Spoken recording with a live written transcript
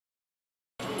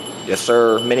Yes,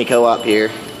 sir. Mini co-op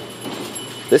here.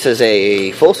 This is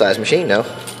a full-size machine, though.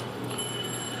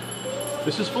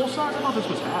 This is full size? I thought this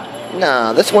was half.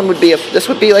 Nah, this one would be this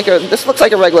looks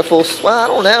like a regular full. Well, I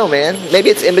don't know, man. Maybe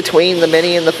it's in between the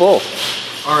mini and the full.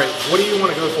 All right, what do you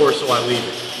want to go for so I leave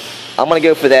it? I'm gonna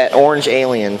go for that orange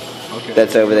alien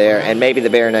that's over there, and maybe the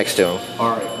bear next to him.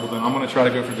 All right, well then I'm gonna try to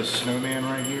go for this snowman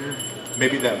right here.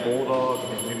 Maybe that bulldog,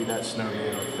 and maybe that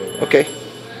snowman up there. Okay.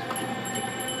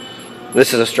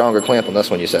 This is a stronger clamp on this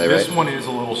one, you say, right? This one is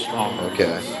a little stronger. Okay.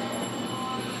 Yes.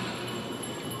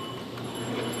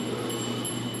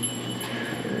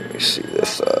 Let me see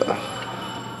this.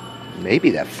 Maybe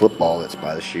that football that's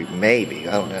by the chute. Maybe.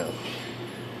 I don't know.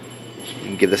 You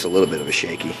can give this a little bit of a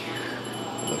shaky.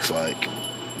 Looks like.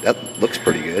 That looks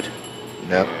pretty good.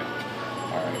 No. Yeah.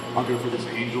 All right. I'll go for this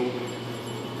angel.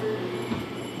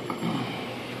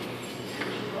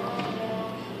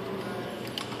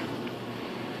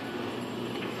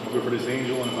 I'll go for this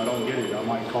angel, and if I don't get it, I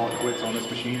might call it quits on this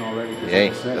machine already. Yeah.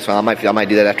 That's why I might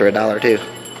do that after $1 too.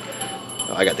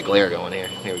 Oh, I got the glare going here.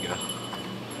 Here we go.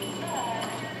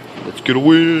 Let's get a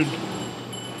win.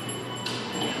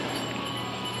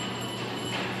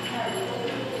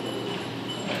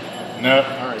 No.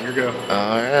 All right, here you go.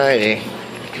 All righty.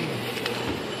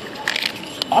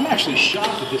 I'm actually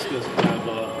shocked that this doesn't have.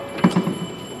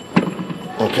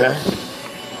 Okay.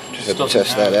 Just have to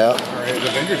test that out. All right, the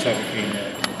vendors haven't came yet.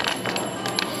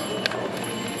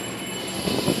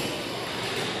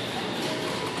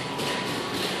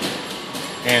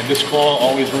 And this claw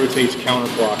always rotates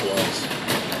counterclockwise.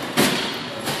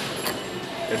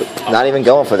 Not even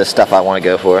going for the stuff I want to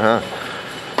go for, huh?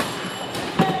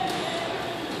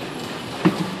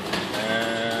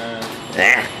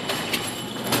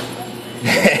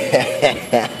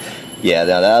 Yeah,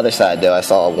 the other side though, I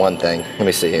saw one thing. Let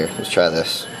me see here. Let's try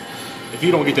this. If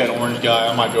you don't get that orange guy,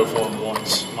 I might go for him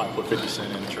once. I might put 50 cents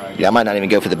in and try again. Yeah, I might not even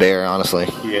go for the bear, honestly.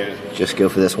 Yeah. Just go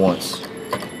for this once.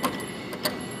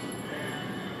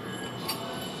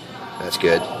 That's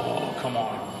good. Oh, come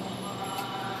on.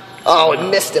 Oh, it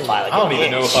missed him by like I don't even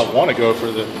know if I want to go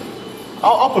for the...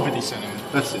 I'll put 50 cents in.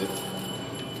 That's it.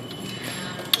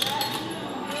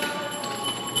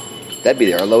 That'd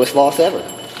be our lowest loss ever.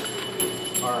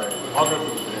 Alright, I'll go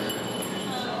for the bear.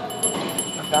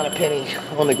 I found a penny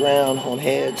on the ground on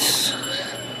heads.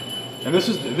 And this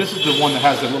is the one that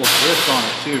has the little drift on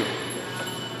it too.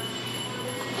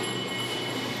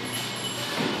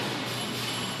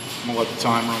 I'm gonna let the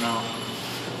time run out.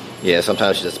 Yeah,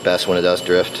 sometimes it's just best when it does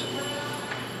drift.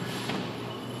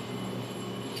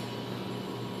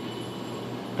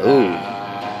 Ooh.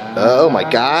 Oh my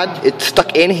God. It's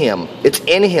stuck in him. It's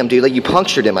in him, dude. Like you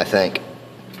punctured him, I think.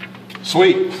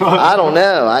 Sweet. I don't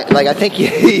know. I think you...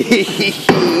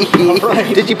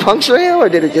 Right. Did you puncture him or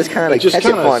did it just kind of catch it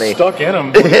funny? Stuck in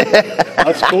him.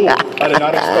 That's cool. I did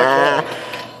not expect that.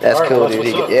 That's All right, cool, well, dude.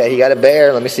 what's up? Yeah, he got a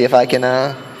bear. Let me see if I can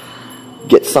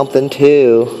get something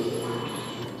too.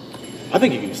 I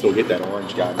think you can still get that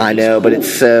orange guy. I know, but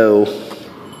it's so...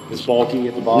 It's bulky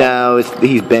at the bottom. No,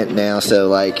 he's bent now, so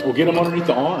like... Well, get him underneath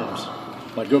the arms.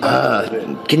 Like, go back a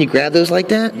little bit. Can you grab those like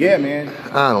that? Yeah, man.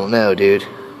 I don't know, dude.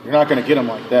 You're not going to get them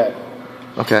like that.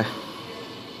 Okay.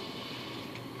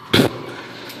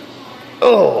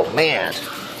 Oh, man.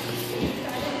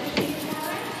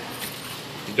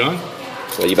 You done?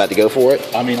 So you about to go for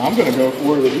it? I mean, I'm going to go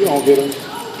for it if you don't get them.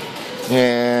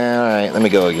 Yeah, all right. Let me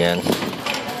go again.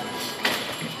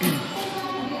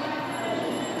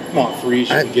 Come on, Freeze,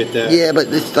 you can get that. Yeah, but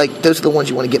it's like those are the ones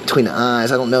you want to get between the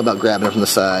eyes. I don't know about grabbing them from the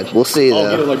side. We'll see, though.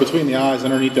 I'll get it like between the eyes,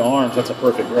 underneath the arms. That's a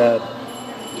perfect grab.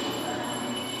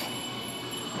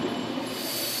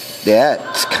 Yeah,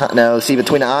 no, see,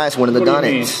 between the eyes, one of the done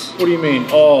it. What do you mean?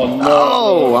 Oh, no.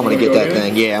 Oh, I'm going to get that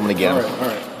thing. Yeah, I'm going to get him. All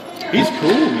right. He's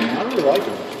cool, man. I really like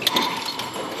him.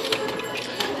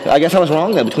 I guess I was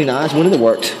wrong, though. Between the eyes, one of them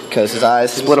worked because his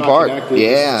eyes split apart.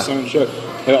 Yeah.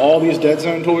 And all these Dead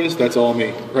Zone toys, that's all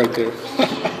me right there.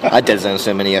 I Dead Zoned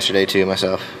so many yesterday, too,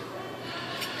 myself.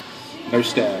 No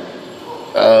stab.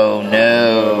 Oh,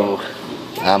 no.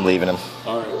 I'm leaving him.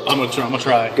 All right. I'm gonna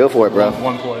try. Go for it, bro.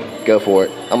 One play. Go for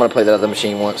it. I'm going to play that other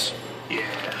machine once. Yeah.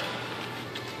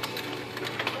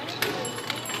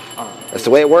 All right. That's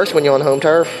the way it works when you're on home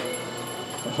turf.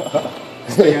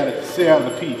 Stay out of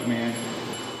the peak, man.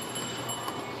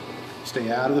 Stay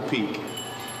out of the peak.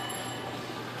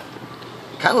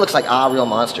 Kind of looks like Real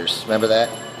Monsters. Remember that?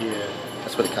 Yeah.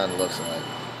 That's what it kind of looks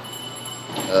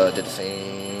like. Did the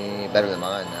same better than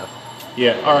mine now.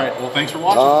 Yeah. All right. Well, thanks for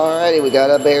watching. All righty, we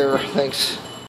got a bear. Thanks.